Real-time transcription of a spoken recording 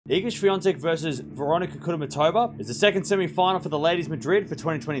Iga Swiatek versus Veronika Kudermetova is the second semi-final for the Ladies Madrid for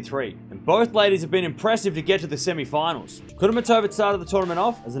 2023. And both ladies have been impressive to get to the semi-finals. Kudermetova started the tournament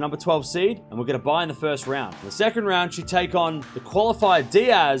off as the number 12 seed and will get a bye in the first round. In the second round, she'd take on the qualifier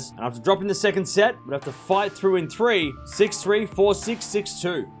Diaz, and after dropping the second set, would have to fight through in 3, 6-3, 4-6,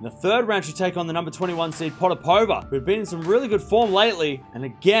 6-2. In the third round, she'd take on the number 21 seed Potapova, who had been in some really good form lately, and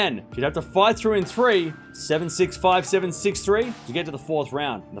again, she'd have to fight through in 3, 7-6, 5-7, 6-3 to get to the fourth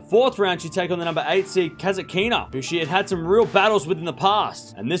round. In the fourth round, she'd take on the number 8 seed Kasatkina, who she had some real battles with in the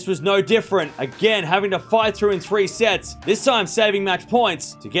past. And this was no different. Again, having to fight through in 3 sets, this time saving match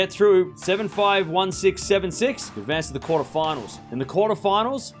points to get through 7-5, 1-6, 7-6 to advance to the quarterfinals. In the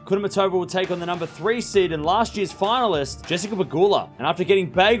quarterfinals, Kudermetova will take on the number 3 seed and last year's finalist, Jessica Pegula. And after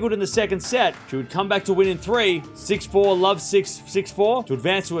getting bageled in the second set, she would come back to win in 3, 6-4, love 6, 6-4 to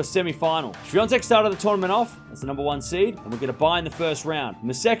advance to a semi-final. Swiatek started the tournament off as the number 1 seed and will get a bye in the first round. In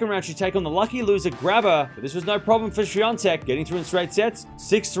the second round, she'd take on the lucky loser Grabber, but this was no problem for Swiatek, getting through in straight sets,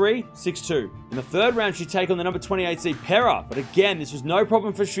 6-3, 6-2. In the third round, she'd take on the number 28 seed Pera, but again, this was no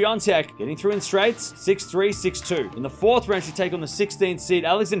problem for Swiatek, getting through in straights, 6-3, 6-2. In the fourth round, she'd take on the 16th seed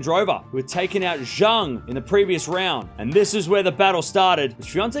Alexandrova, who had taken out Zhang in the previous round. And this is where the battle started, with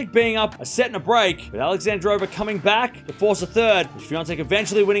Swiatek being up a set and a break, but Alexandrova coming back to force a third, with Swiatek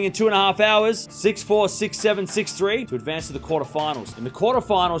eventually winning in 2.5 hours, 6-4, 6-7, 6-3 to advance to the quarterfinals. In the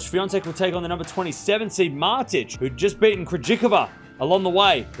quarterfinals, Swiatek will take on the number 27 seed Martic, who'd just beaten Krejcikova along the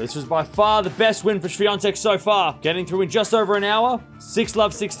way. This was by far the best win for Swiatek so far, getting through in just over an hour,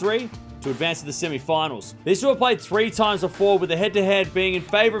 6-love, 6-3 to advance to the semi-finals. These two have played 3 times before, with the head-to-head being in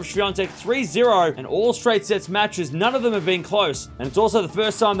favor of Swiatek 3-0, and all straight sets matches, none of them have been close. And it's also the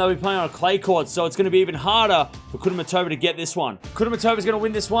first time they'll be playing on a clay court, so it's going to be even harder for Kudermetova to get this one. If Kudermetova's going to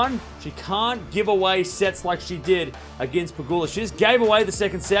win this one, she can't give away sets like she did against Pegula. She just gave away the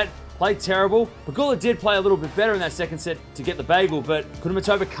second set, played terrible. Pegula did play a little bit better in that second set to get the bagel, but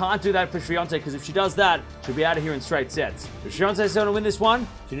Kudermetova can't do that for Swiatek, because if she does that, she'll be out of here in straight sets. If Swiatek's going to win this one,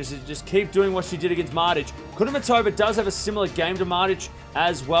 she needs to just keep doing what she did against Martic. Kudermetova does have a similar game to Martic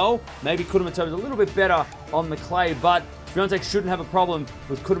as well. Maybe Kudermetova's a little bit better on the clay, but Swiatek shouldn't have a problem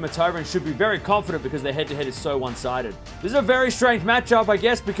with Kudermetova and should be very confident because their head-to-head is so one-sided. This is a very strange matchup, I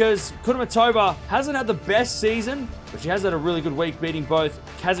guess, because Kudermetova hasn't had the best season, but she has had a really good week, beating both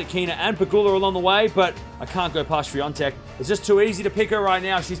Kasatkina and Pegula along the way, but I can't go past Swiatek. It's just too easy to pick her right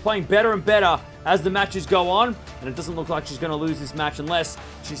now. She's playing better and better as the matches go on, and it doesn't look like she's going to lose this match unless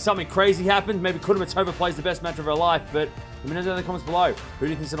something crazy happens. Maybe Kudermetova plays the best match of her life, but let me know down in the comments below. Who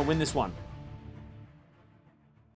do you think is going to win this one?